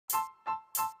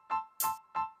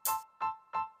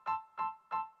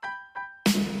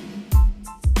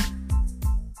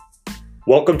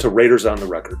Welcome to Raiders on the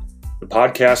Record, the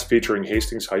podcast featuring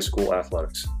Hastings High School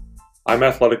athletics. I'm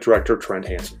Athletic Director Trent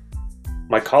Hansen.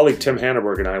 My colleague Tim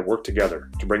Hanneberg and I work together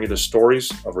to bring you the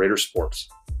stories of Raider sports.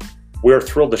 We are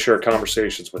thrilled to share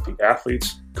conversations with the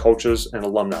athletes, coaches, and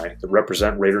alumni that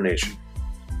represent Raider Nation.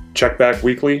 Check back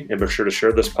weekly and be sure to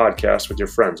share this podcast with your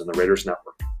friends in the Raiders Network.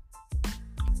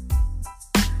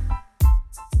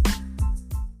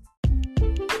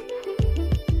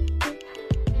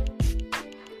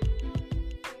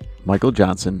 Michael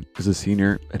Johnson is a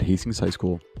senior at Hastings High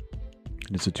School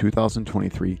and is a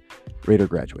 2023 Raider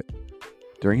graduate.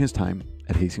 During his time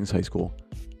at Hastings High School,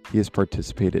 he has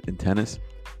participated in tennis.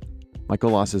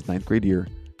 Michael lost his 9th grade year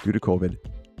due to COVID,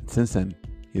 and since then,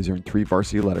 he has earned 3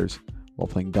 varsity letters while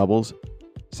playing doubles,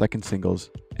 second singles,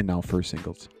 and now first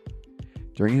singles.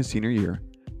 During his senior year,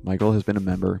 Michael has been a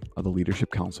member of the Leadership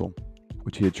Council,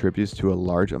 which he attributes to a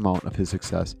large amount of his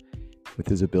success with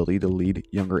his ability to lead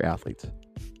younger athletes.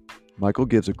 Michael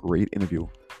gives a great interview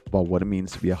about what it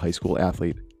means to be a high school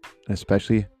athlete, and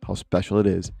especially how special it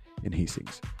is in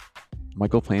Hastings.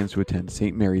 Michael plans to attend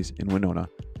St. Mary's in Winona,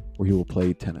 where he will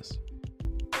play tennis.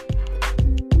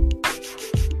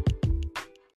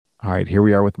 All right, here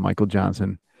we are with Michael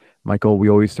Johnson. Michael, we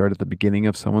always start at the beginning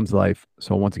of someone's life.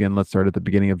 So once again, let's start at the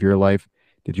beginning of your life.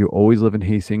 Did you always live in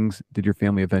Hastings? Did your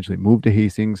family eventually move to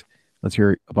Hastings? Let's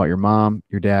hear about your mom,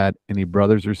 your dad, any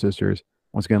brothers or sisters.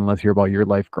 Once again, let's hear about your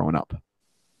life growing up.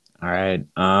 All right.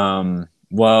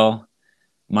 Well,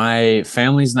 my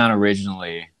family's not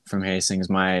originally from Hastings.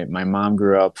 My mom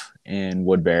grew up in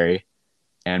Woodbury,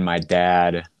 and my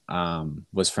dad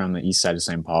was from the east side of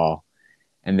St. Paul.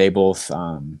 And they both,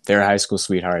 they're high school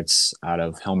sweethearts out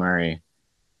of Hill Murray.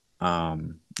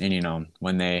 And,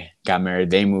 when they got married,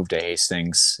 they moved to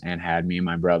Hastings and had me and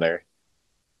my brother.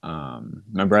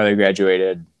 My brother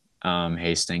graduated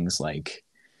Hastings like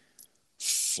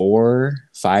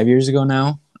 4-5 years ago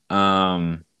now.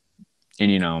 Growing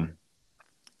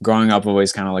up, I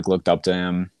always kind of like looked up to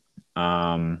him.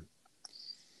 I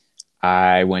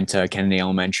went to Kennedy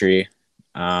Elementary.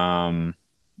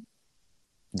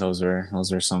 Those are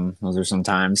some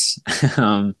times.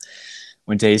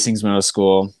 Went to Hastings Middle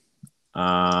School.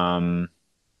 It's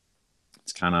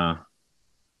kind of,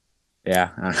 yeah,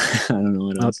 I don't know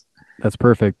what else. That's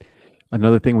perfect.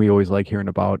 Another thing we always like hearing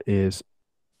about is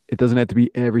it doesn't have to be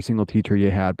every single teacher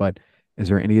you had, but is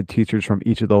there any teachers from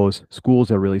each of those schools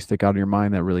that really stick out in your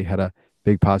mind that really had a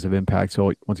big positive impact?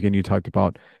 So once again, you talked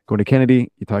about going to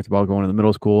Kennedy, you talked about going to the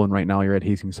middle school, and right now you're at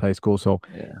Hastings High School. So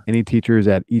Yeah. Any teachers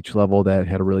at each level that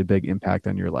had a really big impact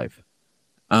on your life?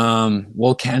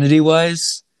 Well, Kennedy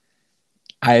was,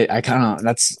 I kind of,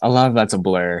 that's a lot of that's a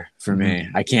blur for me.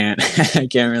 I can't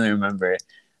really remember it.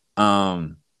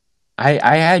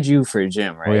 I had you for a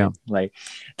gym, right? Oh, yeah. Like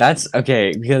that's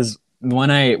okay. Because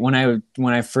when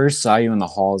I first saw you in the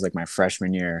halls, like my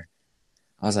freshman year,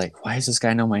 I was like, why does this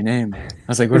guy know my name? I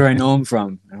was like, where do I know him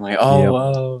from? I'm like,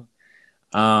 oh,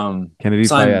 Kennedy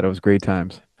Fayette, it was great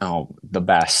times. Oh, the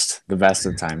best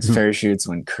of times. Parachutes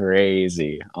went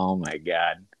crazy. Oh my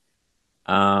God.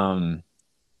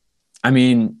 I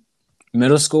mean,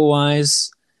 middle school wise,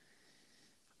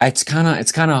 it's kind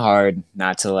of hard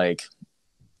not to like,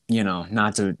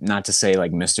 not to say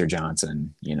like Mr.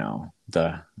 Johnson,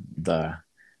 the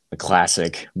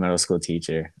classic middle school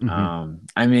teacher.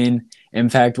 I mean,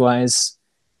 impact wise,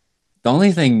 the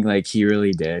only thing like he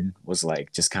really did was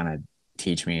like just kind of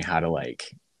teach me how to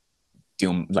like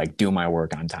do my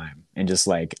work on time and just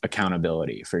like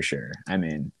accountability for sure. I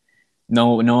mean,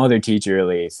 no other teacher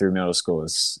really through middle school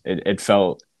it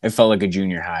felt like a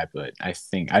junior high, but I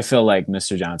feel like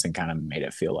Mr. Johnson kind of made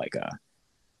it feel like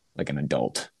an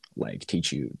adult, like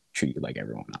treat you like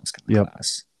everyone else kind of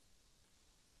class.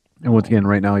 And once again,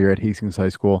 right now you're at Hastings High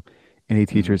School. Any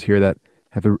teachers here that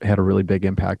have had a really big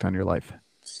impact on your life?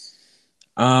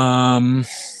 I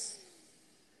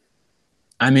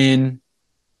mean,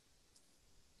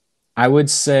 I would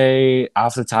say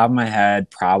off the top of my head,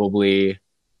 probably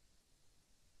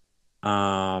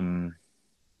Mr.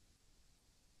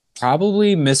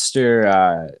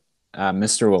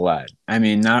 Willett. I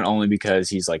mean, not only because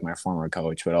he's like my former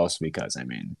coach, but also because, I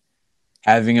mean,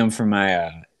 having him for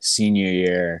my senior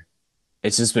year,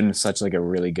 it's just been such like a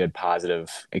really good positive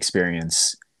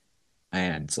experience,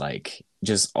 and like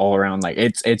just all around, like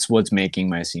it's what's making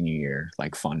my senior year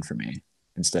like fun for me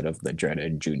instead of the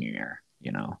dreaded junior year,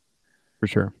 For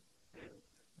sure.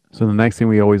 So the next thing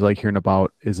we always like hearing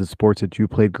about is the sports that you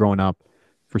played growing up.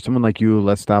 For someone like you,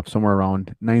 let's stop somewhere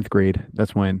around 9th grade.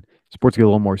 That's when sports get a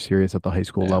little more serious at the high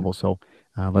school level. So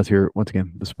let's hear, once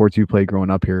again, the sports you played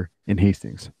growing up here in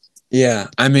Hastings. Yeah.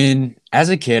 I mean, as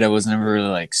a kid, I was never really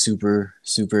like super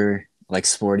like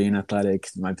sporty and athletic.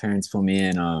 My parents put me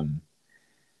in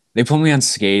they put me on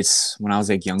skates when I was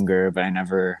like younger, but I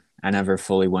never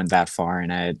fully went that far in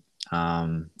it.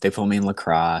 They put me in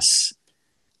lacrosse.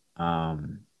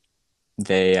 Um,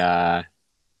 they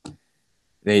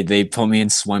they put me in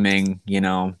swimming,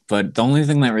 but the only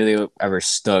thing that really ever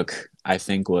stuck, I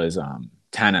think, was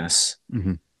tennis.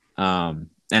 Hmm.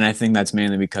 And I think that's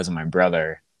mainly because of my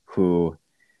brother, who,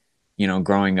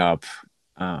 growing up,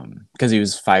 because he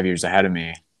was 5 years ahead of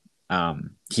me.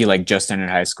 He like just entered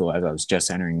high school as I was just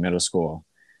entering middle school.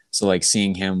 So like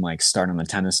seeing him like start on the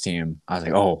tennis team, I was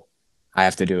like, oh, I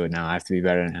have to do it now. I have to be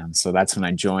better than him. So that's when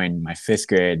I joined my fifth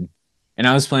grade, and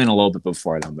I was playing a little bit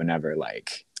before them, but never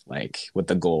like with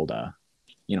the goal to,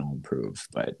 improve.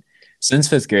 But since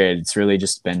fifth grade, it's really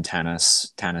just been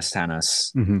tennis, tennis,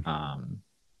 tennis. Hmm.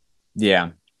 Yeah,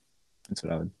 that's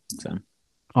what I would say.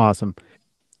 Awesome.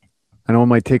 I know it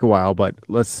might take a while, but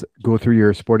let's go through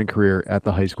your sporting career at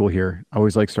the high school here. I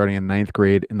always like starting in ninth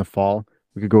grade in the fall.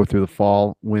 We could go through the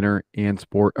fall, winter, and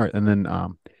and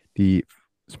then the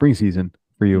spring season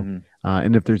for you. Mm-hmm.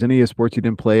 And if there's any sports you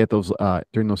didn't play at those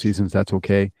during those seasons, that's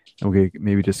okay. And we could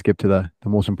maybe just skip to the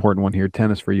most important one here,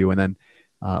 tennis for you. And then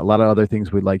a lot of other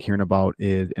things we'd like hearing about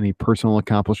is any personal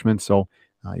accomplishments. So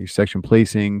your section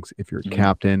placings, if you're a Mm-hmm.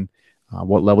 captain,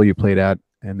 what level you played at,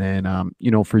 and then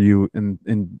for you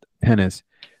in tennis,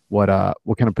 what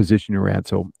kind of position you're at.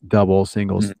 So double,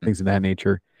 singles, Mm-hmm. things of that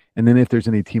nature. And then if there's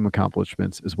any team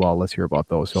accomplishments as well, let's hear about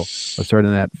those. So let's start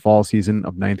in that fall season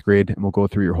of ninth grade, and we'll go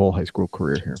through your whole high school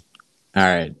career here. All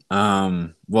right.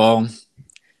 Well,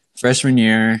 freshman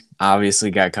year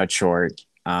obviously got cut short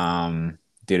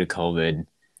due to COVID.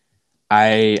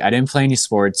 I didn't play any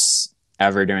sports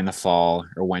ever during the fall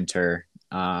or winter.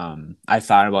 I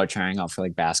thought about trying out for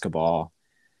like basketball,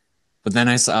 but then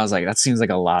I was like, that seems like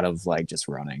a lot of like just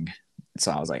running. So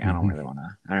I was like, Hmm. I don't really want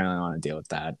to deal with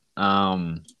that.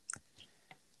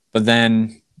 But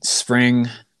then spring,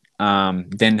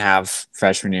 didn't have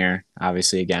freshman year,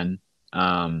 obviously again,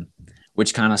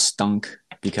 which kind of stunk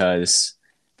because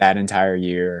that entire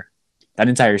year, that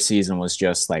entire season was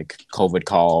just like COVID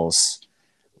calls,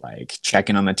 like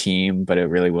checking on the team, but it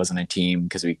really wasn't a team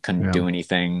because we couldn't Yeah. do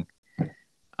anything.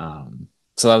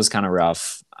 So that was kind of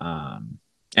rough. And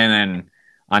then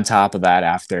on top of that,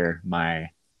 after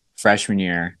my freshman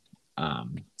year,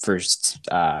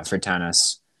 for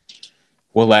tennis,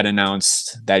 Willett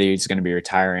announced that he was going to be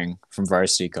retiring from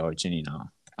varsity coach. And,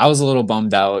 I was a little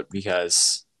bummed out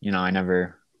because, I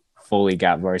never fully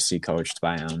got varsity coached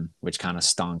by him, which kind of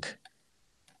stunk.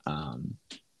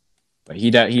 But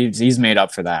he's made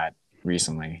up for that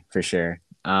recently, for sure.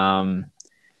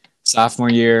 Sophomore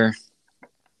year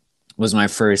was my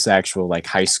first actual like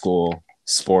high school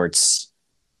sports,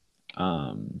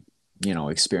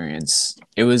 experience.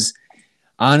 It was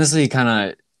honestly kind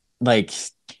of like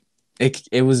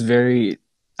it was very,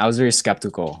 I was very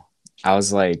skeptical. I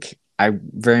was like, I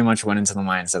very much went into the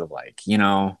mindset of like,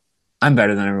 I'm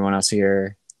better than everyone else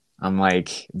here. I'm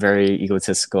like very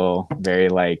egotistical, very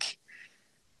like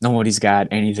nobody's got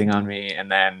anything on me.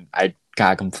 And then I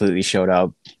got completely showed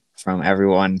up from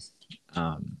everyone,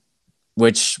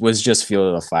 which was just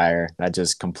fuel to the fire. That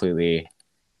just completely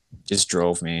just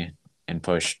drove me and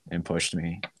pushed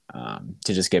me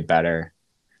to just get better.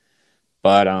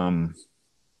 But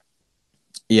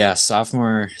yeah,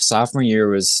 sophomore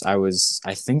year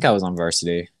I think I was on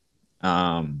varsity.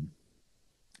 Um,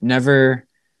 never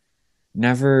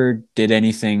never did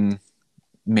anything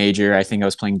major. I think I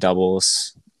was playing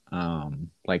doubles,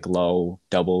 like low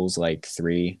doubles, like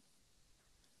three.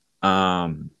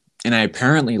 And I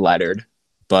apparently lettered,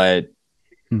 but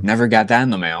Hmm. never got that in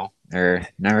the mail or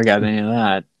never got any of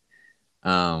that.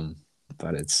 Um,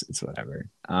 but it's whatever.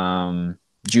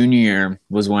 Junior year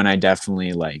was when I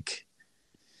definitely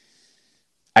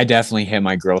hit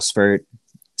my growth spurt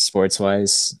sports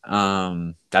wise.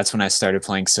 That's when I started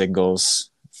playing singles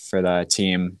for the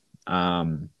team.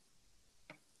 And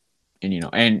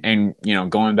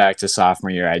going back to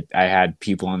sophomore year, I had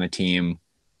people on the team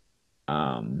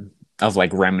of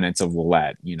like remnants of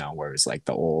Willette, where it's like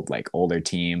the older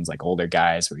teams, like older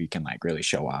guys where you can like really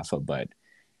show off of. But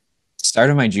start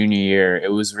of my junior year,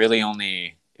 it was really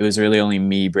only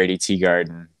me, Brady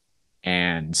Teagarden,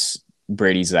 and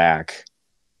Brady Zach,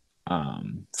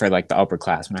 for like the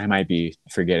upperclassmen. I might be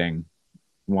forgetting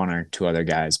one or two other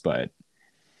guys, but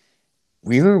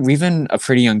we've been a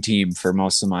pretty young team for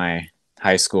most of my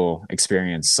high school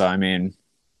experience. So I mean,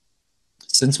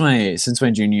 since my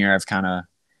junior year, I've kind of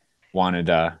wanted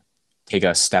to take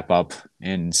a step up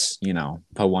and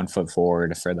put 1 foot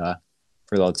forward for the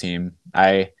team.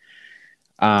 I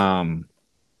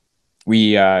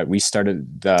we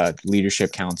started the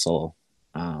leadership council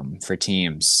for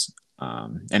teams,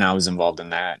 and I was involved in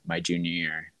that my junior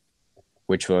year,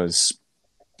 which was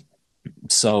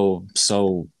so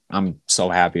I'm so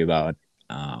happy about.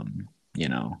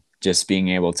 Just being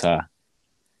able to,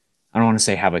 I don't want to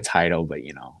say have a title, but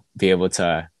be able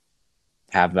to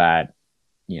have that,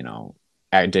 you know,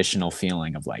 additional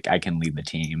feeling of like I can lead the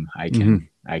team. I'm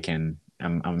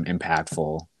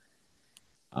impactful.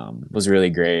 Was really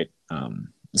great,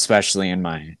 especially in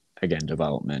my again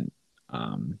development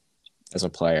as a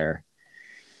player.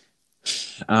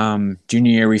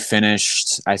 Junior year we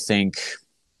finished, I think,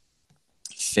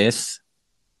 fifth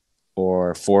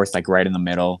or fourth, like right in the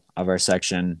middle of our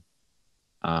section.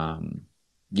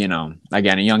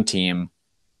 Again, a young team,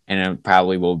 and it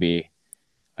probably will be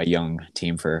a young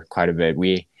team for quite a bit.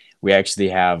 We actually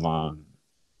have I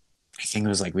think it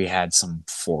was like we had some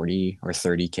 40 or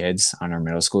 30 kids on our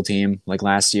middle school team like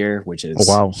last year, which Oh, is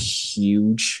wow.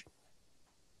 huge.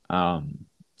 So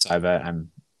I bet I'm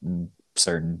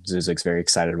certain Zuzik's very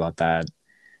excited about that.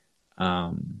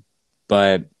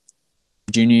 But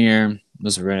junior year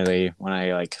was really when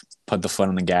I like put the foot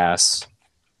on the gas.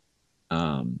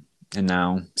 And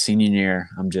now senior year,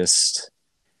 I'm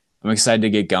excited to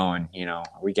get going.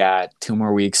 We got 2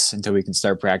 more weeks until we can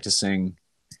start practicing.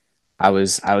 I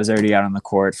was already out on the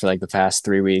court for like the past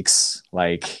 3 weeks,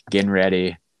 like getting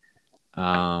ready.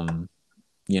 I'm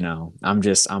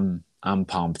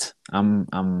pumped.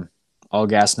 I'm all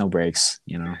gas, no brakes.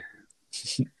 So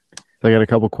I got a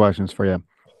couple questions for you.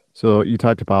 So you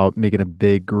talked about making a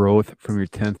big growth from your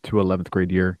 10th to 11th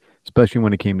grade year, especially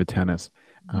when it came to tennis.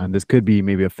 This could be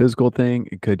maybe a physical thing.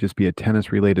 It could just be a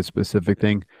tennis related specific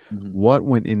thing. Mm-hmm. What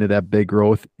went into that big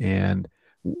growth? And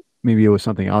maybe it was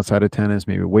something outside of tennis,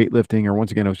 maybe weightlifting, or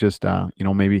once again, it was just,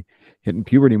 maybe hitting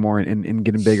puberty more and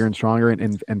getting bigger and stronger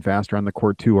and faster on the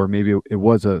court too. Or maybe it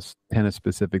was a tennis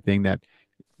specific thing that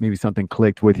maybe something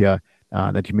clicked with you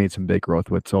that you made some big growth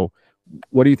with. So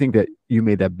what do you think that you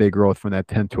made that big growth from that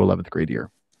 10th to 11th grade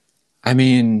year? I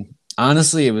mean,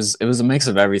 honestly, it was a mix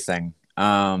of everything.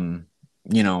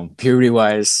 Puberty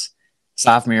wise,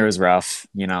 sophomore year was rough.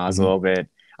 I was a little bit.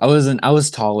 I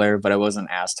was taller, but I wasn't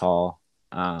as tall.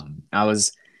 I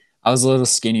was a little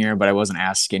skinnier, but I wasn't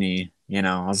as skinny.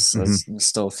 I was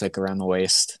still thick around the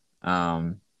waist.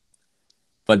 But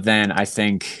then I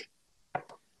think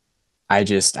I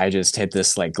just hit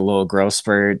this like little growth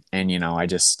spurt, and I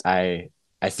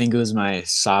think it was my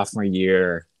sophomore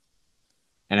year,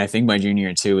 and I think my junior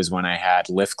year too is when I had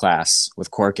lift class with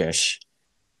Corkish,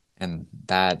 and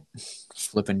that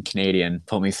flipping Canadian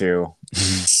put me through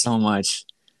so much.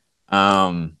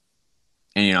 And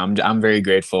I'm very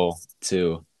grateful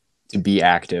to be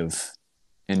active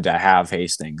and to have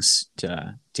Hastings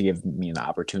to give me the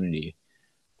opportunity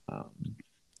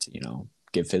to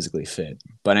get physically fit.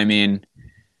 But I mean,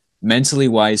 mentally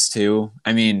wise too.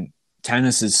 I mean,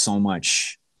 tennis is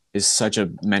such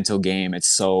a mental game. It's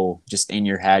so just in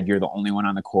your head. You're the only one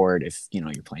on the court if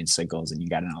you're playing singles and you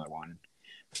got another one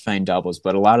playing doubles.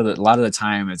 But a lot of the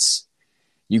time it's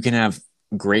you can have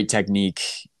great technique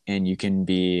and you can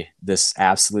be this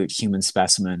absolute human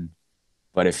specimen,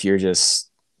 but if you're just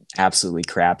absolutely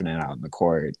crapping it out in the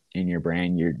court in your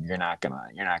brain, you're not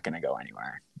gonna go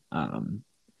anywhere.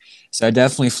 So I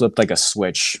definitely flipped like a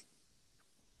switch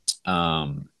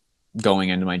going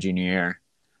into my junior year,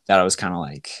 that I was kind of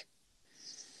like,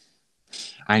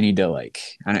 I need to like,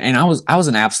 and I was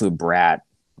an absolute brat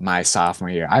my sophomore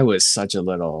year. I was such a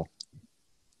little,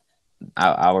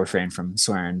 I'll refrain from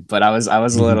swearing, but I was a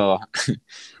little,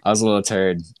 I was a little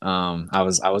turd. I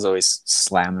was always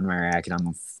slamming my racket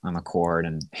on the court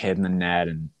and hitting the net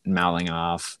and mouthing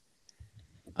off.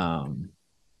 And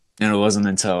it wasn't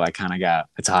until I kind of got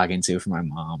a talking to from my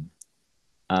mom,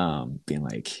 being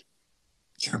like,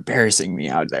 "You're embarrassing me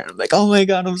out there." I'm like, "Oh my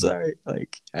God, I'm sorry."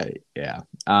 Yeah.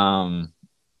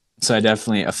 So a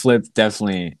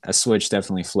switch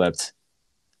definitely flipped,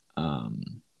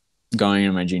 going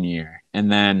into my junior year.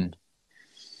 And then,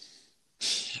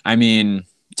 I mean,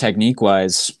 technique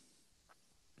wise,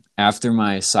 after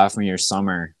my sophomore year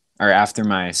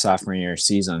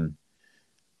season,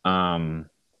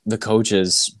 the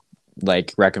coaches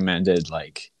like recommended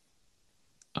like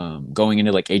going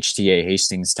into like HTA,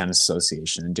 Hastings Tennis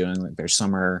Association, and doing like their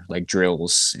summer like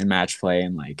drills and match play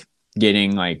and like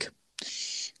getting like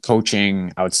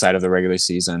coaching outside of the regular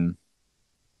season.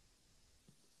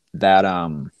 That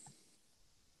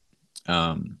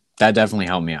definitely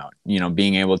helped me out.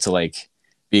 Being able to like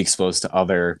be exposed to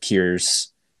other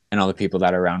peers and other people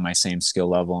that are around my same skill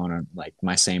level and are like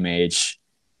my same age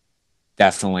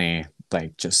definitely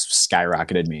like just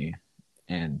skyrocketed me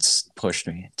and pushed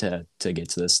me to get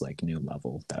to this like new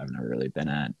level that I've never really been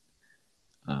at.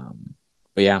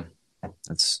 But yeah,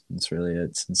 that's really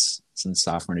it since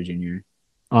sophomore to junior.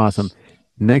 Awesome.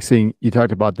 Next thing, you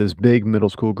talked about this big middle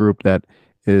school group that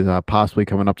is possibly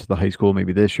coming up to the high school,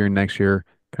 maybe this year, next year,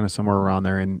 kind of somewhere around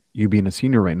there. And you being a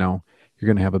senior right now, you're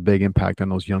going to have a big impact on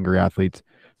those younger athletes.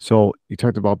 So you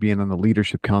talked about being on the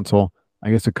leadership council.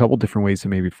 I guess a couple different ways to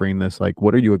maybe frame this. Like,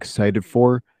 what are you excited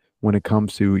for when it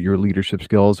comes to your leadership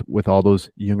skills with all those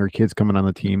younger kids coming on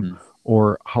the team? Mm-hmm.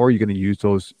 Or how are you going to use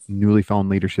those newly found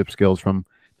leadership skills from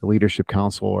the leadership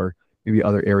council or maybe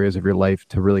other areas of your life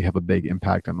to really have a big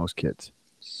impact on those kids?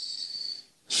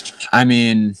 I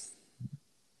mean,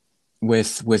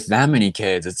 with that many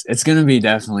kids, it's gonna be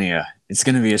definitely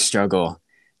a struggle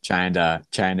trying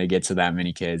to get to that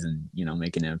many kids and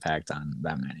make an impact on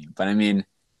that many. But I mean,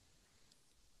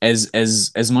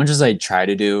 as much as I try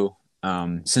to do,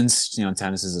 since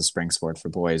tennis is a spring sport for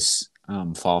boys,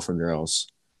 fall for girls,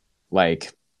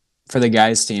 like for the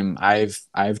guys team, I've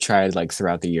tried like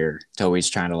throughout the year to always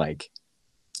try to like,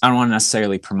 I don't want to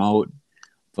necessarily promote,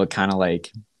 but kind of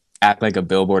like act like a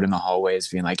billboard in the hallways,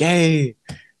 being like, "Hey,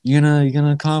 you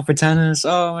gonna come out for tennis?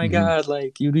 Oh my Hmm. god,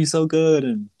 like you'd be so good!"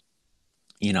 And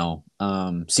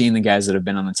seeing the guys that have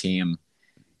been on the team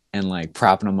and like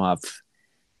propping them up,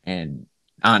 and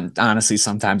honestly,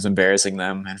 sometimes embarrassing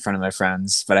them in front of their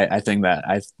friends. But I think that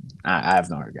I have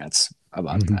no regrets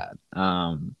about Hmm. that.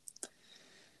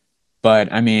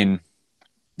 But I mean,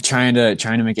 trying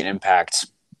to make an impact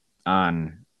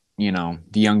on the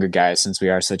younger guys, since we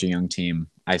are such a young team.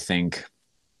 I think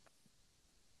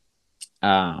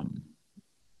um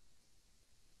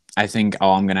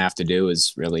all I'm gonna have to do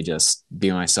is really just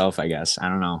be myself, I guess. I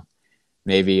don't know.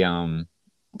 Maybe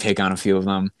take on a few of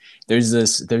them. There's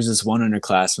this one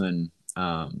underclassman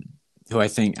who I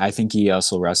think he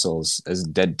also wrestles as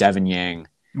Devin Yang.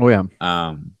 Oh yeah.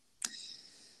 Um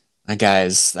that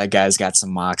guy's got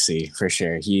some moxie for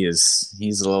sure. He's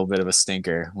a little bit of a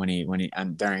stinker when he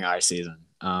during our season.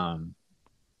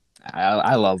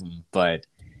 I love him, but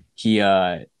he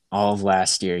all of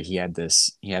last year he had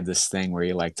this thing where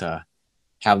he liked to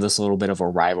have this little bit of a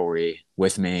rivalry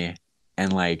with me,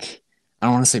 and like I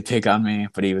don't want to say pick on me,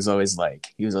 but he was always like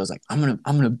I'm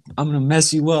gonna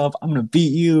mess you up, I'm gonna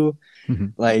beat you, Hmm.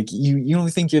 like you don't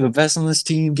think you're the best on this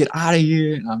team, get out of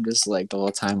here. And I'm just like the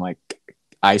whole time like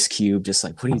Ice Cube, just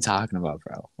like, what are you talking about,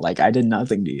 bro? Like I did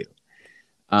nothing to you.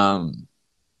 Um,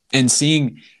 and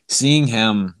seeing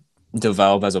him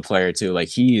develop as a player too, like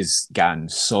he's gotten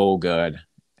so good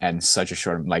and such a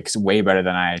short, like way better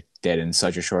than I did in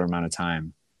such a short amount of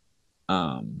time.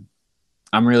 Um,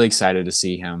 I'm really excited to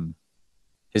see him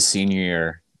his senior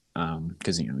year,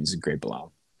 because he's a great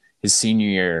below. His senior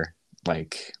year,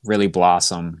 like really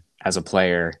blossom as a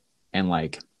player and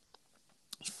like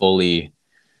fully,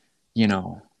 you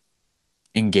know,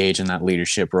 engage in that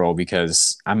leadership role,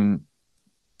 because I don't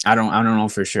know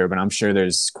for sure, but I'm sure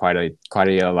there's quite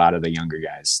a lot of the younger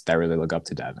guys that really look up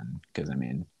to Devin, because I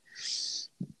mean,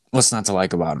 what's not to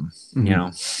like about him, you Hmm.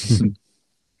 know?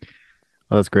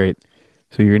 Oh, that's great.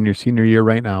 So you're in your senior year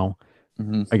right now.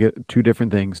 Mm-hmm. I get two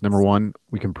different things. Number one,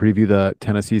 we can preview the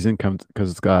tennis season comes because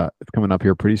it's coming up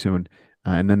here pretty soon.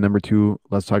 And then number two,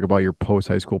 let's talk about your post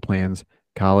high school plans,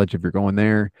 college if you're going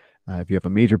there, if you have a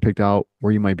major picked out,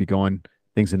 where you might be going,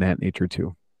 things in that nature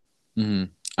too.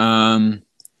 Mm-hmm.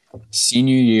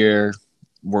 Senior year,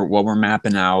 we're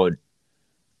mapping out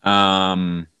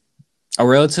um, a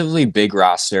relatively big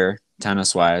roster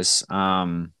tennis wise.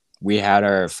 We had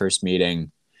our first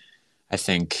meeting, I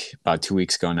think, about 2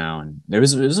 weeks ago now, and it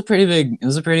was a pretty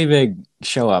big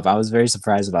show up. I was very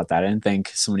surprised about that. I didn't think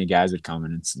so many guys would come,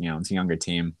 and it's a younger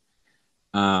team.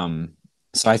 Um,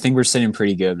 so I think we're sitting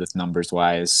pretty good with numbers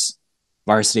wise.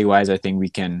 Varsity wise, I think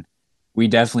we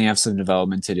definitely have some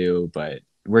development to do, but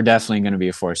we're definitely going to be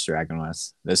a force to reckon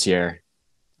with this year.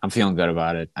 I'm feeling good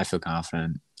about it. I feel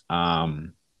confident.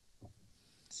 Um,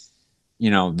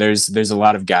 there's a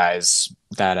lot of guys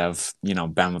that have,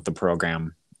 been with the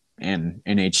program in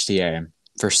HTA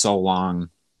for so long.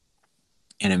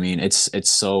 And I mean, it's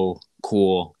so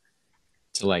cool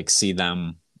to like see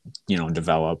them,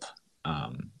 develop,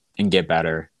 and get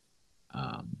better.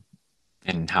 Um,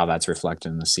 and how that's reflected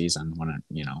in the season when it,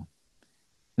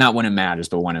 not when it matters,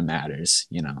 but when it matters.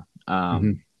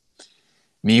 Hmm.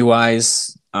 Me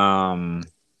wise, it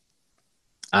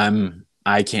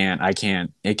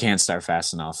can't start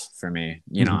fast enough for me.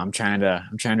 Hmm. I'm trying to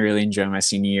really enjoy my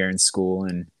senior year in school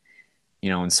and,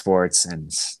 in sports.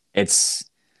 And it's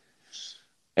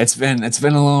been a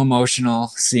little emotional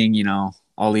seeing,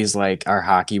 all these like our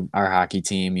hockey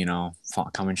team,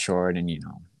 coming short, and,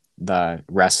 the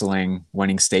wrestling,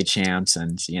 winning state champs,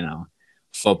 and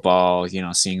football.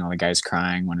 Seeing all the guys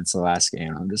crying when it's the last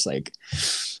game. I'm just like,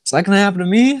 is that gonna happen to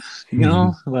me?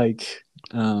 Like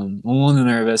I'm a little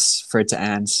nervous for it to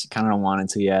end. Kind of don't want it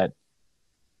to yet.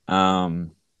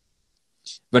 Um,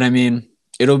 but I mean,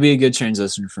 it'll be a good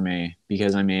transition for me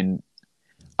because I mean,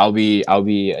 I'll be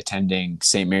attending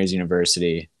St. Mary's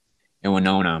University in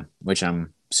Winona, which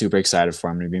I'm super excited for.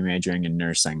 I'm going to be majoring in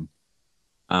nursing.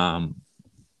 Um,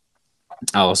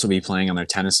 I'll also be playing on their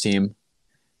tennis team.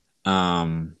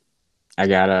 Um, I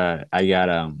got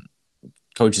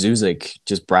Coach Zuzik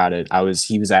just brought it.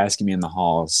 He was asking me in the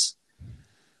halls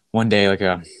one day, like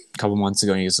a couple months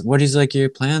ago. And he was, "What is like your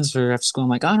plans for after school?" I'm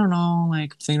like, "I don't know,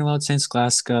 like thinking about St.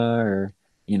 Scholastica or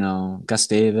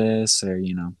Gustavus or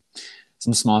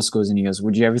some small schools." And he goes,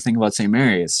 "Would you ever think about St.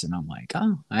 Mary's?" And I'm like,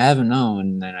 "Oh, I haven't known."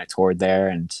 And then I toured there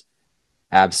and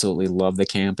absolutely love the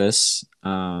campus.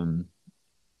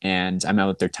 And I met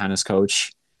with their tennis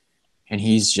coach, and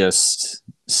he's just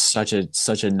such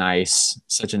a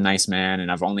nice man,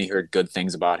 and I've only heard good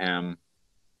things about him.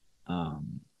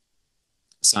 Um,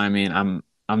 so I mean,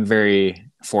 I'm very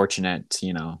fortunate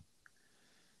to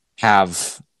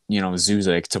have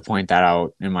Zuzik to point that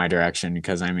out in my direction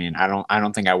because I mean I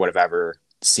don't think I would have ever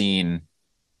seen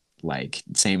like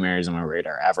St. Mary's on my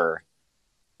radar ever.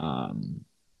 Um,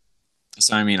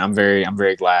 so I mean I'm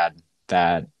very glad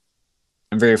that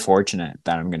I'm very fortunate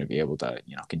that I'm going to be able to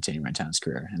continue my tennis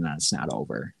career and that it's not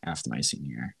over after my senior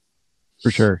year.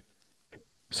 For sure.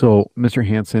 So Mr.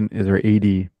 Hansen is our AD,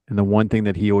 and the one thing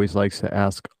that he always likes to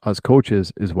ask us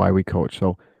coaches is why we coach.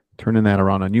 So turning that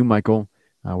around on you, Michael,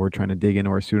 we're trying to dig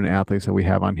into our student athletes that we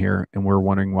have on here, and we're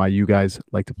wondering why you guys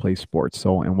like to play sports.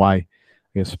 So and why I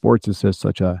guess sports is just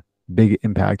such a big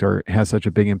impact or has such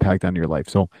a big impact on your life.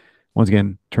 So once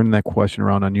again, turning that question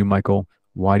around on you, Michael,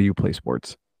 why do you play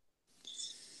sports?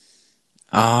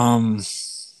 Um,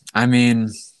 I mean,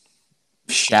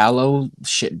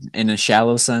 in a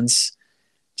shallow sense,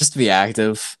 just to be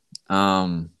active,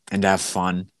 and to have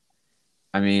fun.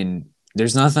 I mean,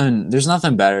 there's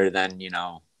nothing better than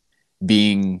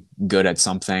being good at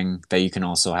something that you can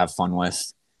also have fun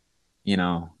with. You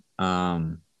know,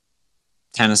 um,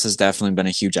 tennis has definitely been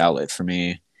a huge outlet for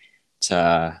me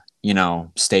to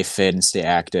stay fit and stay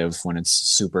active when it's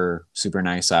super super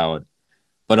nice out,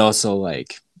 but also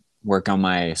like work on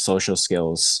my social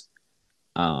skills.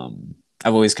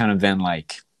 I've always kind of been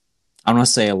like I don't want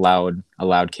to say a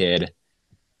loud kid,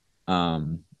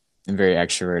 um, and very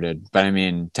extroverted, but I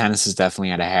mean tennis has definitely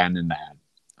had a hand in that.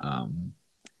 Um,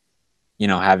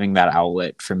 having that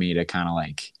outlet for me to kind of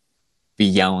like be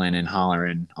yelling and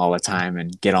hollering all the time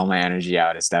and get all my energy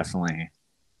out has definitely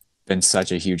been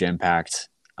such a huge impact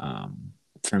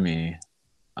for me.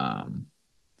 Um,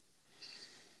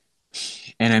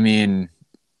 and I mean,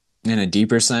 in a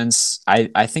deeper sense,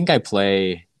 I think I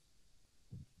play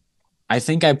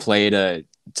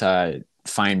to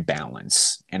find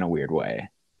balance in a weird way.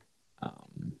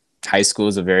 High school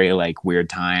is a very like weird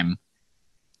time,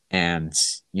 and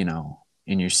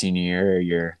in your senior year,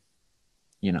 you're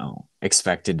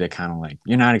expected to kind of like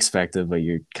you're not expected, but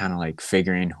you're kind of like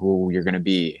figuring who you're gonna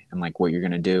be and like what you're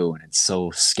gonna do, and it's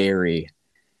so scary,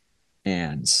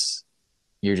 and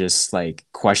you're just like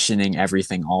questioning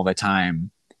everything all the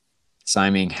time. So I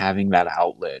mean, having that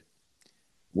outlet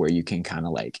where you can kind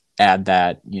of like add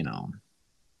that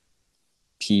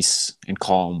peace and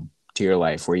calm to your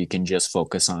life, where you can just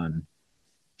focus on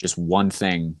just one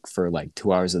thing for like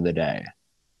 2 hours of the day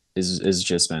is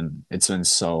just been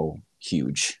so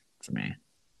huge for me.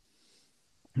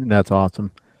 That's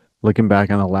awesome. Looking back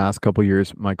on the last couple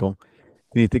years, Michael,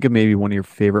 can you think of maybe one of your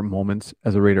favorite moments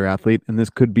as a Raider athlete? And this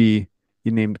could be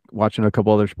you named watching a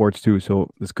couple other sports too. So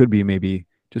this could be maybe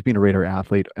just being a Raider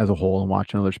athlete as a whole and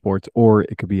watching other sports, or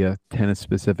it could be a tennis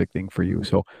specific thing for you.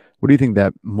 So what do you think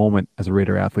that moment as a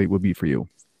Raider athlete would be for you?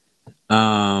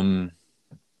 Um,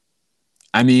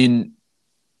 I mean,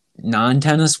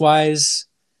 non-tennis wise,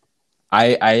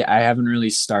 I haven't really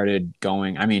started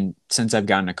going. I mean, since I've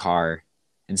gotten a car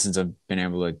and since I've been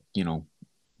able to,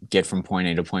 get from point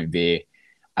A to point B,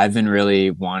 I've been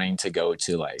really wanting to go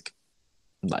to like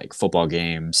football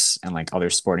games and like other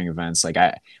sporting events. Like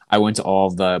I went to all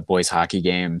of the boys hockey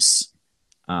games.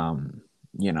 I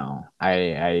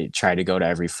try to go to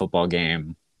every football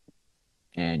game,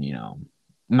 and I'm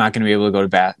not going to be able to go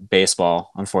to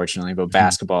baseball, unfortunately, but Mhm.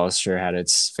 basketball has sure had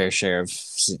its fair share of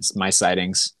my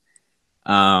sightings.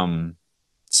 Um,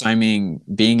 so I mean,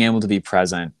 being able to be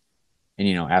present,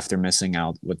 and after missing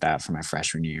out with that for my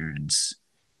freshman year and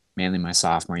mainly my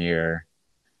sophomore year,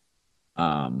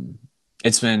 um,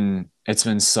 it's been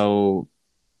so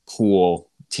cool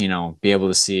to, be able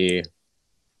to see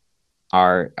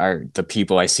the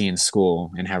people I see in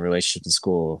school and have relationships in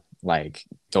school, like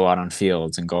go out on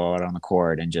fields and go out on the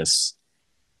court and just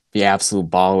be absolute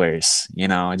ballers,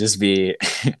 just be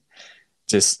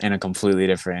just in a completely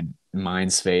different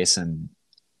mind space and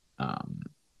um,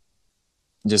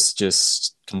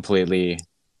 just completely.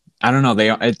 I don't know.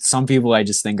 Some people I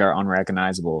just think are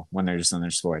unrecognizable when they're just in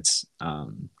their sports. A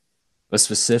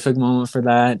specific moment for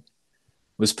that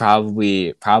was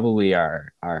probably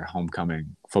our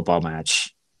homecoming football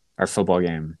match, our football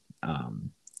game.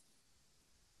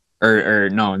 Or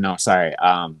no, sorry.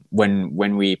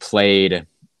 When we played,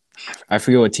 I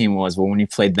forget what team it was, but when we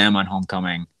played them on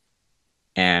homecoming,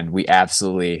 and we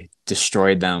absolutely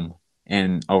destroyed them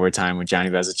in overtime with Johnny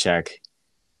Bezicek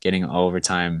getting an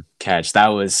overtime catch.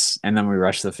 And then we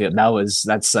rushed the field.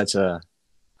 That's such a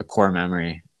core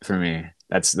memory for me.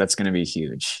 That's going to be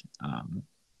huge. I'm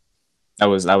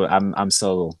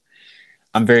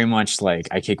very much like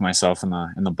I kick myself in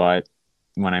the butt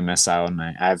when I miss out, and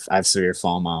I have severe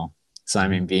FOMO. So I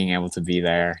mean, being able to be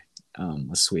there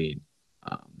was sweet.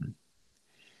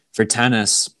 For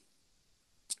tennis,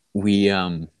 we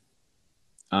have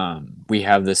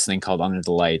this thing called Under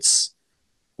the Lights,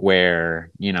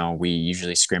 where we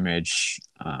usually scrimmage,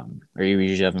 or you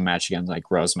usually have a match against like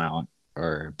Rosemount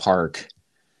or Park,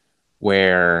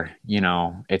 where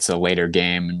it's a later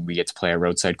game and we get to play a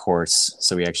roadside course,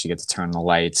 so we actually get to turn the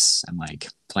lights and like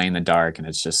play in the dark, and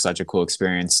it's just such a cool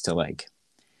experience to like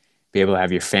be able to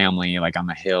have your family like on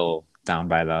the hill down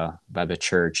by the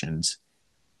church and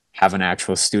have an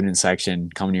actual student section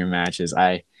come to your matches.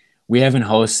 We haven't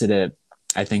hosted it,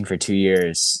 I think, for 2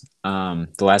 years. The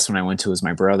last one I went to was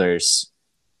my brother's,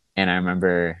 and I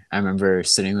remember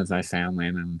sitting with my family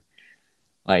and then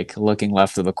like looking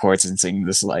left of the courts and seeing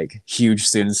this like huge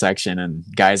student section and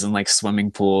guys in like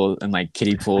swimming pool and like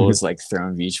kiddie pools like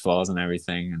throwing beach balls and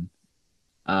everything.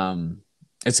 And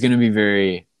it's gonna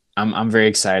be I'm very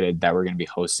excited that we're gonna be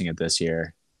hosting it this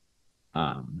year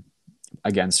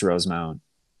against Rosemount.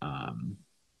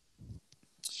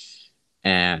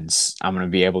 And I'm going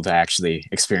to be able to actually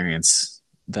experience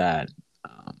that.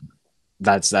 I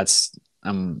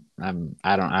don't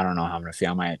know how I'm going to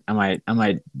feel.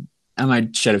 I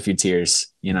might shed a few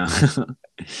tears,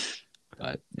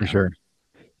 but For sure.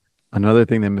 Another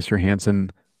thing that Mr.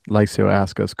 Hansen likes to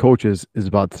ask us coaches is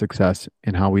about success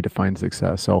and how we define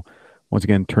success. So once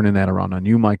again, turning that around on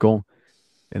you, Michael,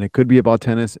 and it could be about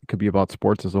tennis, it could be about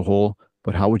sports as a whole,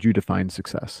 but how would you define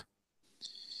success?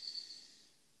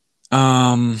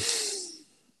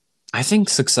 I think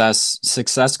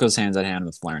success goes hand in hand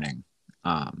with learning.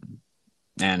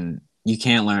 And you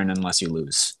can't learn unless you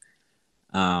lose.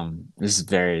 I'm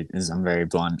very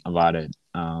blunt about it.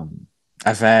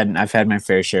 I've had my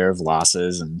fair share of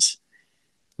losses and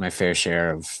my fair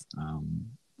share of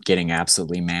getting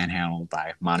absolutely manhandled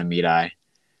by Montemita.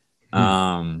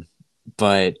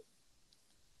 But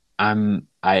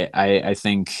I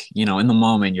think, in the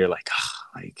moment you're like,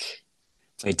 like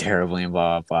played terribly and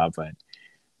blah, blah, blah.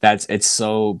 But it's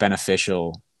so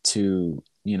beneficial to,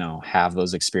 have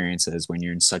those experiences when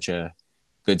you're in such a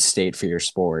good state for your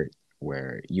sport,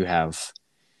 where you have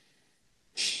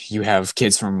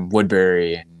kids from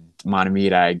Woodbury and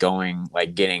Montemita going,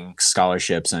 like getting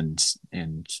scholarships and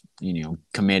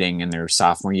committing in their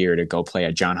sophomore year to go play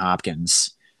at Johns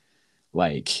Hopkins.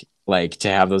 Like to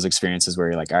have those experiences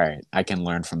where you're like, all right, I can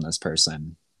learn from this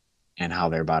person and how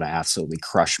they're about to absolutely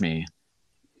crush me.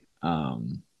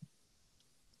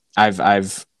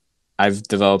 I've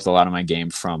developed a lot of my game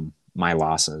from my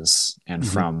losses and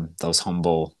from those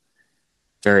humble,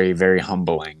 very, very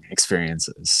humbling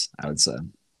experiences, I would say.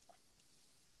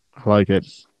 I like it.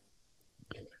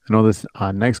 I know this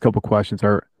next couple questions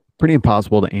are pretty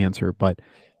impossible to answer, but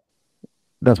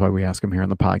that's why we ask them here on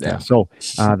the podcast. Yeah. So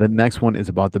the next one is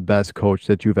about the best coach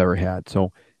that you've ever had.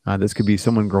 So this could be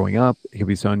someone growing up. It could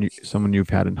be someone you've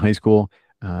had in high school.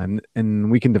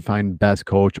 And we can define best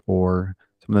coach or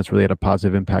someone that's really had a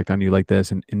positive impact on you like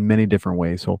this in many different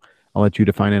ways. So I'll let you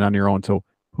define it on your own. So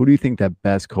who do you think that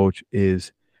best coach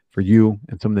is for you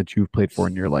and someone that you've played for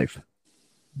in your life?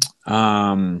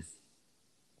 I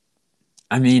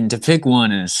mean, to pick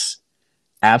one is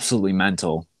absolutely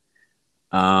mental.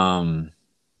 The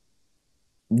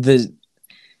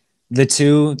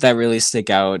two that really stick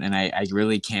out, and I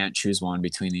really can't choose one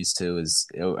between these two, is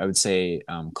I would say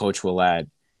Coach Willett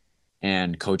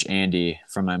and Coach Andy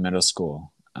from my middle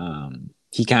school.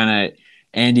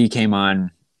 Andy came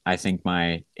on, I think,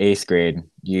 my 8th grade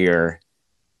year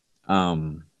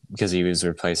because he was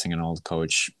replacing an old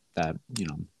coach that,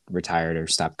 retired or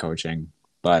stopped coaching.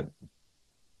 But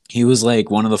he was like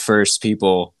one of the first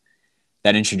people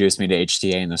that introduced me to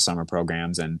HTA and the summer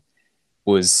programs, and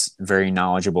was very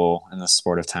knowledgeable in the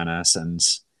sport of tennis, and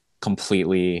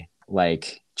completely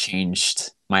like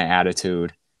changed my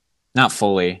attitude. Not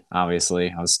fully,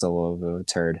 obviously. I was still a little bit of a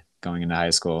turd going into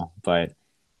high school, but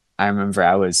I remember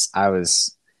I was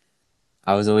always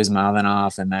mouthing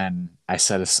off, and then I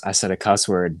said a cuss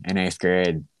word in 8th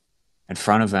grade in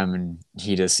front of him, and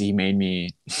he made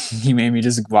me he made me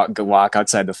just walk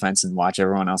outside the fence and watch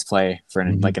everyone else play for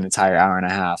like an entire hour and a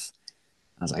half.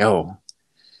 I was like, oh,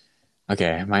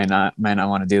 okay, might not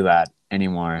want to do that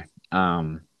anymore.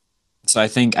 So I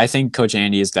think Coach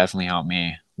Andy has definitely helped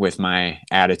me with my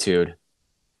attitude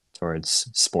towards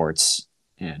sports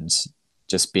and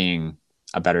just being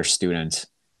a better student,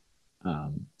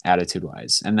 attitude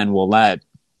wise. And then Willette,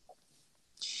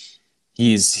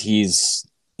 he's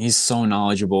so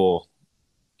knowledgeable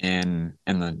in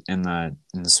the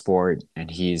sport, and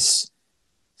he's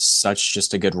such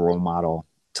just a good role model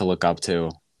to look up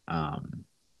to.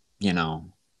 You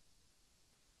know,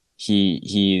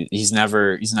 he's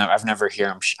never I've never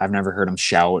heard him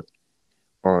shout,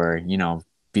 or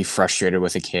be frustrated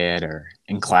with a kid, or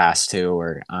in class too,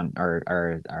 or on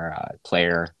or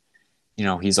player.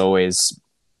 He's always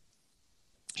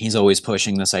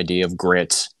pushing this idea of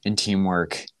grit and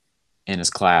teamwork in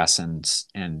his class and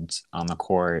on the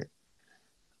court.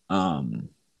 And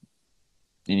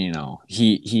we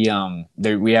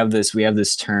have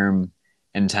this term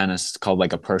in tennis called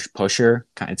like a pusher.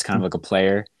 It's kind of like a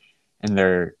player, and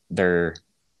they're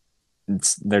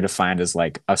defined as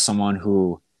like someone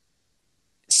who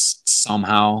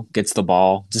somehow gets the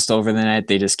ball just over the net.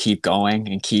 They just keep going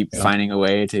and keep finding a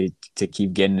way to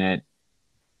keep getting it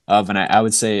up. And I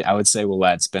would say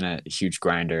Willette's been a huge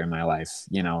grinder in my life.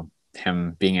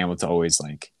 Him being able to always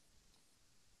like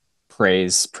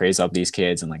praise up these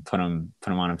kids and like put them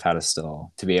on a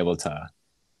pedestal to be able to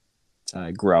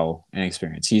grow and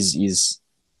experience. He's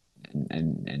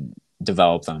and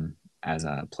develop them as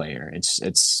a player.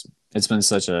 It's been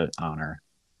such an honor,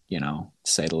 to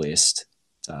say the least,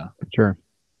 to Sure.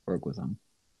 work with them.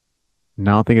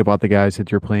 Now think about the guys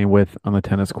that you're playing with on the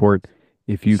tennis court.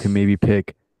 If you can maybe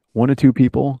pick one or two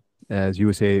people, as you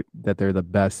would say, that they're the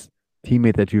best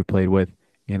teammate that you've played with,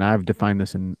 and I've defined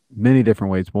this in many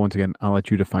different ways, but once again, I'll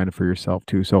let you define it for yourself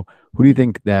too. So who do you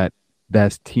think that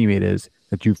best teammate is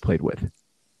that you've played with?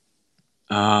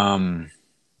 I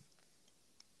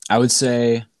would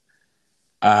say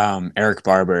Eric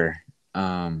Barber.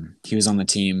 He was on the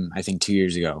team, I think, 2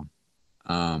 years ago,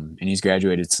 and he's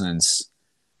graduated since.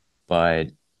 But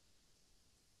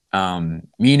me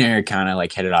and Eric kind of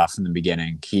like hit it off in the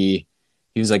beginning. He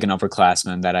was like an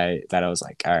upperclassman that I was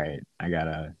like, all right, I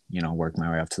gotta work my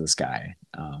way up to this guy.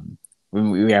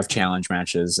 We have challenge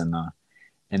matches in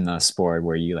the sport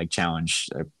where you like challenge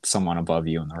someone above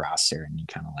you in the roster, and you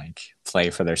kind of like play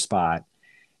for their spot.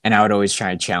 And I would always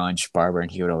try and challenge Barber, and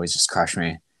he would always just crush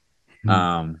me.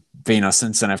 But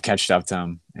since then I've catched up to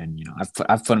him, and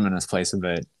I've put him in his place a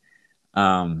bit.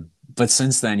 But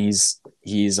since then he's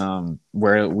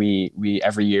where we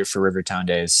every year for Rivertown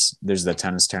Days, there's the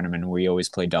tennis tournament. We always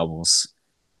play doubles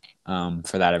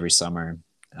for that every summer.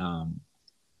 And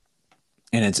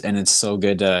it's so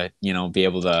good to be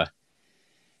able to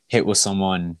hit with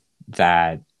someone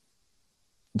that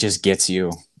just gets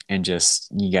you, and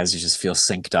just you guys just feel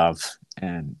synced up.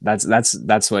 And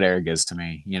that's what Eric is to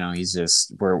me. He's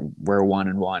just we're one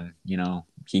and one.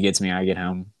 He gets me, I get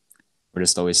him. We're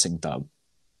just always synced up.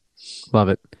 Love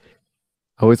it.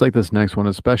 I always like this next one,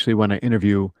 especially when I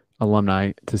interview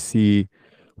alumni to see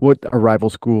what our rival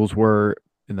schools were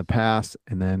in the past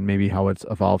and then maybe how it's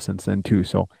evolved since then too.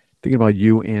 So thinking about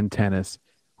you and tennis,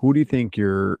 who do you think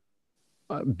your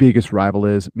biggest rival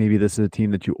is? Maybe this is a team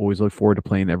that you always look forward to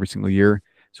playing every single year.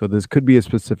 So this could be a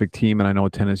specific team, and I know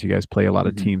tennis, you guys play a lot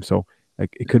of teams, so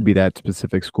like it could be that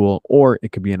specific school, or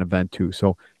it could be an event too.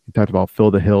 So you talked about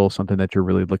Phil the Hill, something that you're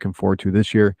really looking forward to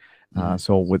this year.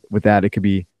 So with that, it could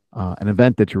be an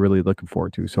event that you're really looking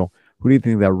forward to. So who do you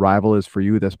think that rival is for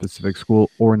you, that specific school,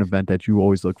 or an event that you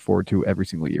always look forward to every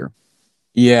single year?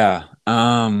 Yeah.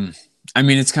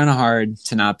 It's kind of hard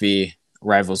to not be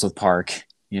rivals with Park,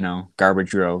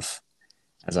 Garbage Grove,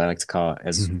 as I like to call it,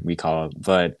 as we call it.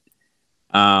 But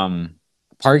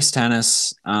Park's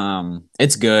tennis,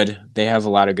 it's good. They have a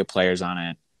lot of good players on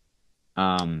it.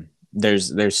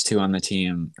 There's two on the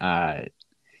team.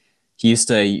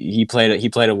 He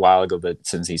played a while ago, but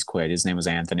since he's quit, his name was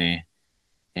Anthony,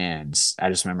 and I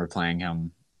just remember playing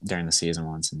him during the season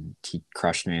once, and he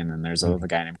crushed me. And then there's a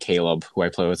guy named Caleb who I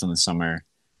play with in the summer,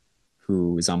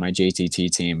 who is on my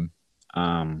JTT team.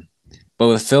 But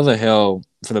with Phil the Hill,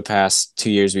 for the past 2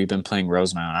 years, we've been playing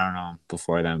Rosemount. I don't know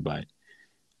before then, but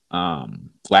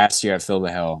Last year at Phil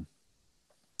the Hill,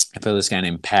 I played this guy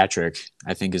named Patrick,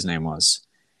 I think his name was,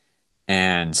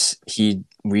 and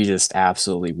we just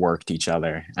absolutely worked each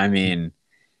other. I mean,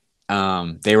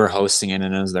 they were hosting it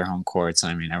and it was their home courts.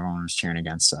 I mean, everyone was cheering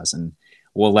against us. And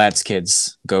Willette's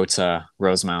kids go to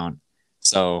Rosemount.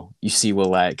 So you see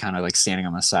Willette kind of like standing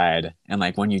on the side. And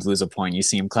like when you lose a point, you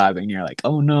see him clapping. And you're like,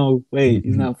 oh no, wait,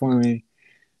 he's not for me.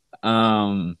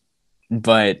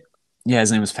 But yeah,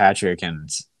 his name was Patrick. And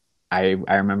I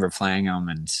remember playing him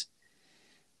and it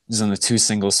was on the 2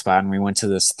 single spot. And we went to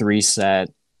this 3-set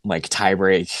like tie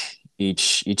break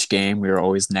each game. We were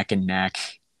always neck and neck.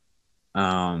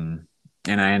 And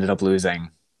I ended up losing,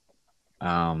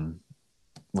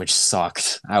 which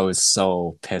sucked. I was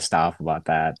so pissed off about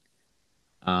that.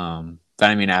 But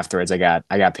I mean, afterwards, I got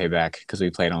payback because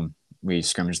we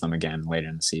scrimmaged them again later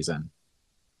in the season,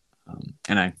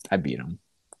 and I beat them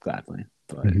gladly.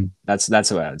 But that's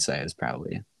what I would say is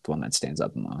probably the one that stands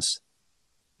up the most.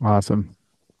 Awesome.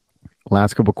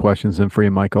 Last couple questions then for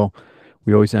you, Michael.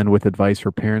 We always end with advice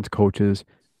for parents, coaches,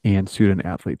 and student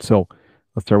athletes. So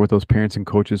let's start with those parents and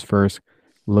coaches first.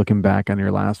 Looking back on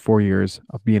your last 4 years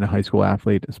of being a high school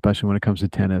athlete, especially when it comes to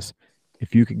tennis,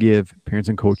 if you could give parents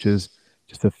and coaches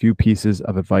just a few pieces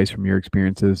of advice from your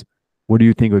experiences, what do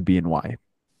you think it would be and why?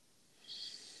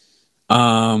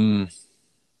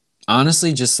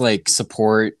 Honestly, just like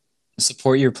support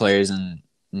your players and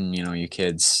your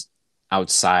kids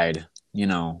outside,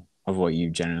 of what you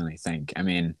generally think. I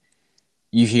mean,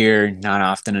 you hear not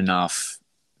often enough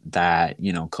that,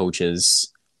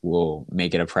 coaches will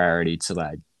make it a priority to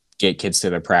like get kids to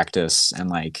their practice and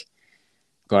like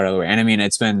go out of the way. And I mean,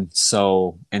 it's been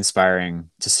so inspiring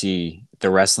to see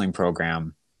the wrestling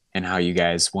program and how you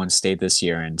guys won state this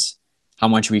year and how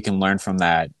much we can learn from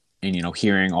that. And,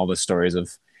 hearing all the stories of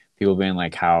people being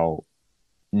like how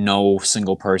no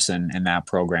single person in that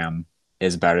program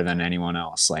is better than anyone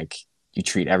else. Like you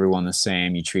treat everyone the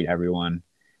same. You treat everyone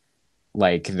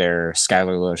like they're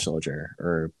Skylar Little Soldier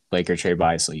or Blake or Trey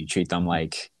Bisley. You treat them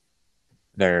like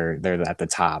they're at the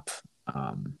top.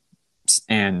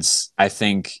 And I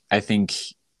think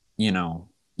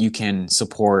you can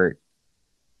support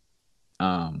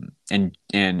and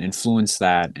influence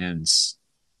that and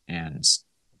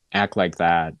act like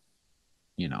that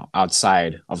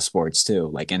outside of sports too,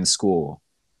 like in school.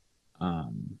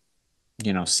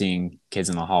 Seeing kids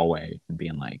in the hallway and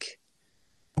being like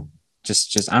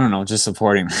just I don't know, just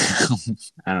supporting them.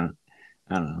 I don't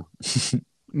know.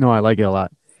 No, I like it a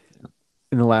lot.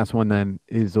 And the last one then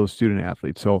is those student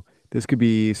athletes. So this could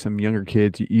be some younger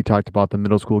kids. You talked about the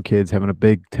middle school kids having a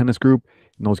big tennis group,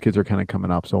 and those kids are kind of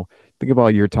coming up. So think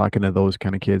about you're talking to those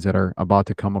kind of kids that are about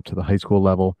to come up to the high school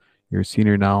level. You're a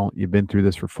senior now. You've been through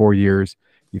this for 4 years.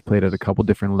 You've played at a couple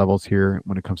different levels here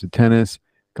when it comes to tennis,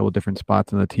 a couple different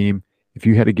spots on the team. If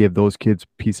you had to give those kids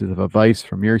pieces of advice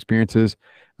from your experiences,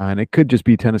 and it could just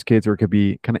be tennis kids or it could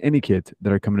be kind of any kids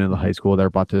that are coming into the high school that are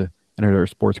about to enter their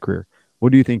sports career,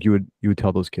 what do you think you would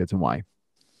tell those kids and why?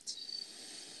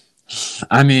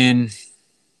 I mean,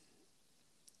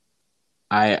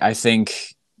 I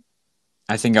think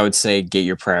I would say get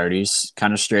your priorities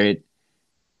kind of straight.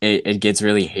 It gets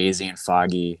really hazy and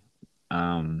foggy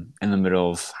in the middle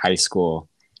of high school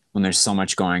when there's so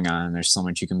much going on. There's so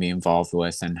much you can be involved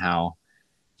with, and how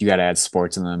you got to add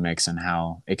sports in the mix, and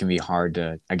how it can be hard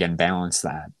to again balance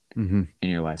that in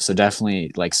your life. So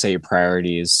definitely like say your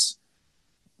priorities.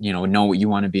 Know what you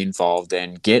want to be involved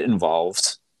in. Get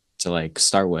involved to like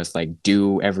start with. Like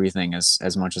do everything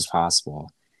as much as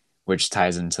possible, which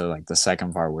ties into like the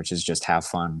second part, which is just have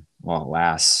fun while it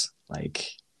lasts. Like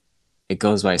it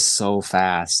goes by so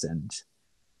fast, and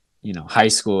high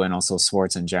school and also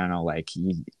sports in general. Like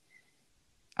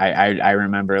I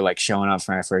remember like showing up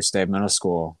for my first day of middle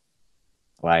school,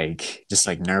 like just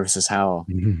like nervous as hell,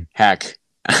 heck,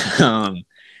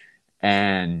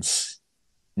 and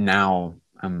now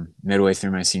I'm midway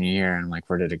through my senior year, and I'm like,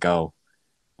 where did it go?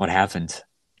 What happened?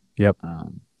 Yep.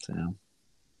 So.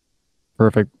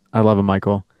 Perfect. I love it,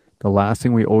 Michael. The last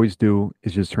thing we always do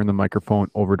is just turn the microphone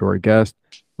over to our guest,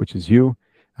 which is you.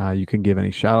 You can give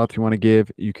any shout outs you want to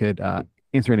give. You could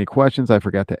answer any questions I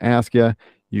forgot to ask you.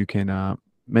 You can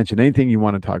mention anything you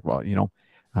want to talk about,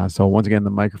 So once again,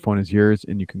 the microphone is yours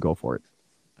and you can go for it.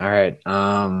 All right.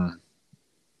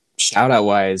 Shout out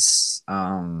wise,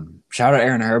 shout out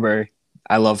Aaron Herber.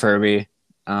 I love Herbie.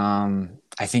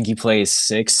 I think he plays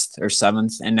 6th or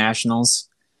 7th in nationals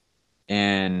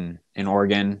in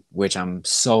Oregon, which I'm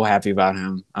so happy about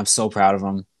him. I'm so proud of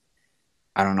him.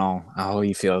 I don't know how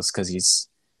he feels because he's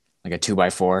like a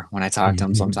 2x4 when I talk to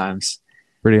him sometimes.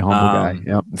 Pretty humble guy.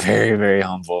 Yep. Very, very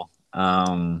humble.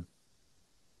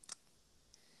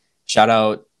 shout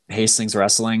out Hastings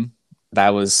wrestling. That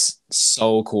was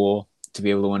so cool to be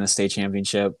able to win a state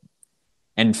championship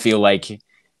and feel like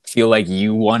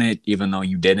you won it even though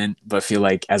you didn't, but feel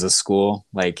like as a school,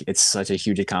 like it's such a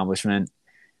huge accomplishment.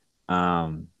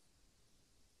 Yeah,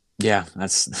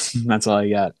 that's that's all I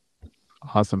got.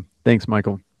 Awesome. Thanks,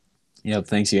 Michael. Yep,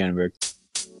 thanks you, Annenberg.